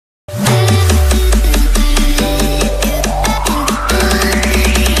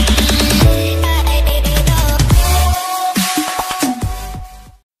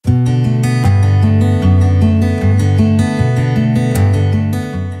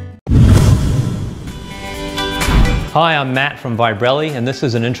Hi, I'm Matt from Vibrelli, and this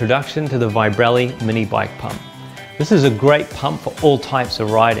is an introduction to the Vibrelli mini bike pump. This is a great pump for all types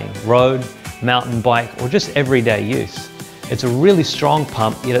of riding, road, mountain bike, or just everyday use. It's a really strong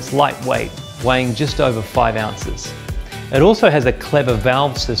pump, yet it's lightweight, weighing just over 5 ounces. It also has a clever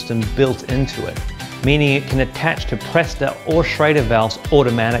valve system built into it, meaning it can attach to Presta or Schrader valves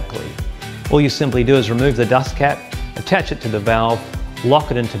automatically. All you simply do is remove the dust cap, attach it to the valve,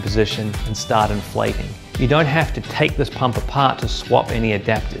 lock it into position, and start inflating. You don't have to take this pump apart to swap any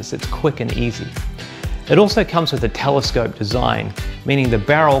adapters. It's quick and easy. It also comes with a telescope design, meaning the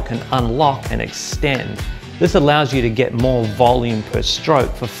barrel can unlock and extend. This allows you to get more volume per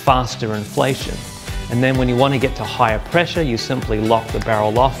stroke for faster inflation. And then when you want to get to higher pressure, you simply lock the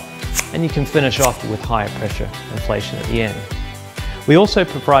barrel off and you can finish off with higher pressure inflation at the end. We also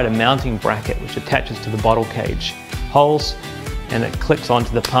provide a mounting bracket which attaches to the bottle cage. Holes, and it clips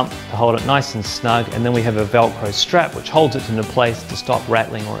onto the pump to hold it nice and snug, and then we have a Velcro strap which holds it into place to stop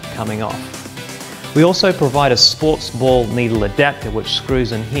rattling or it coming off. We also provide a sports ball needle adapter which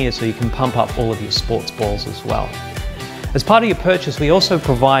screws in here so you can pump up all of your sports balls as well. As part of your purchase, we also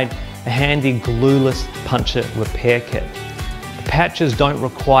provide a handy glueless puncture repair kit. The patches don't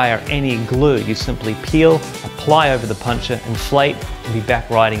require any glue. You simply peel, apply over the puncture, inflate, and be back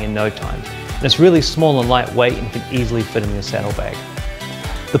riding in no time. And it's really small and lightweight and can easily fit in your saddlebag.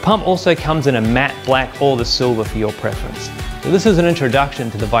 The pump also comes in a matte black or the silver for your preference. So this is an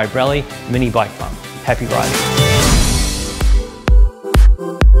introduction to the Vibrelli mini bike pump. Happy riding.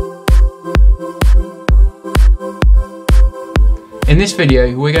 In this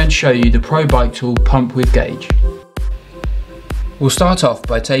video, we're going to show you the Pro Bike Tool pump with gauge. We'll start off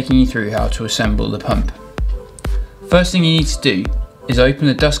by taking you through how to assemble the pump. First thing you need to do is open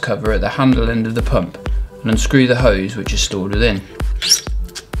the dust cover at the handle end of the pump and unscrew the hose which is stored within.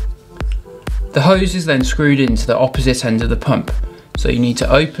 The hose is then screwed into the opposite end of the pump, so you need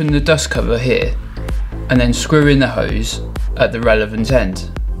to open the dust cover here and then screw in the hose at the relevant end.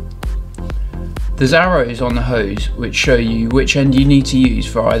 There's arrows on the hose which show you which end you need to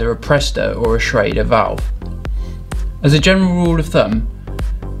use for either a Presta or a Schrader valve. As a general rule of thumb,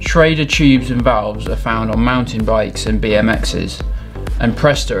 Schrader tubes and valves are found on mountain bikes and BMXs, and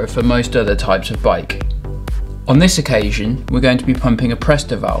Presta are for most other types of bike. On this occasion, we're going to be pumping a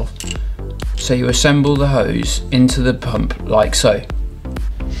Presta valve, so you assemble the hose into the pump like so.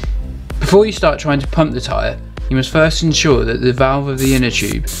 Before you start trying to pump the tyre, you must first ensure that the valve of the inner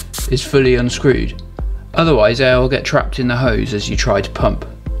tube is fully unscrewed, otherwise air will get trapped in the hose as you try to pump.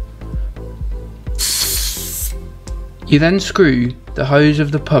 You then screw the hose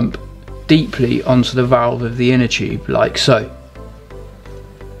of the pump deeply onto the valve of the inner tube like so.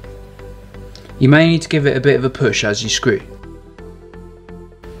 You may need to give it a bit of a push as you screw.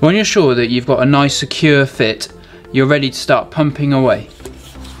 When you're sure that you've got a nice secure fit, you're ready to start pumping away.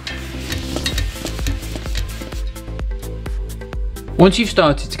 Once you've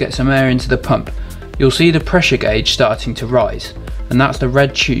started to get some air into the pump, you'll see the pressure gauge starting to rise, and that's the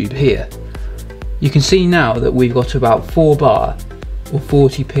red tube here. You can see now that we've got about 4 bar or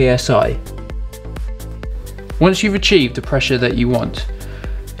 40 psi. Once you've achieved the pressure that you want,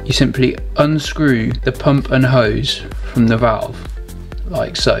 you simply unscrew the pump and hose from the valve,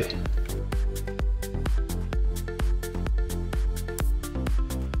 like so.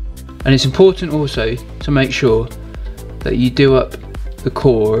 And it's important also to make sure that you do up the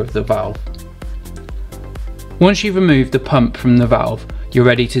core of the valve. Once you've removed the pump from the valve, you're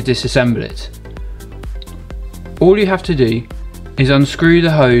ready to disassemble it. All you have to do is unscrew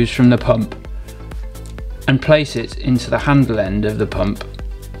the hose from the pump and place it into the handle end of the pump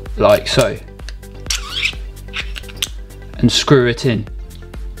like so, and screw it in.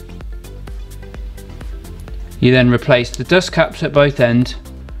 You then replace the dust caps at both ends,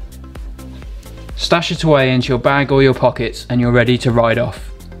 stash it away into your bag or your pockets, and you're ready to ride off.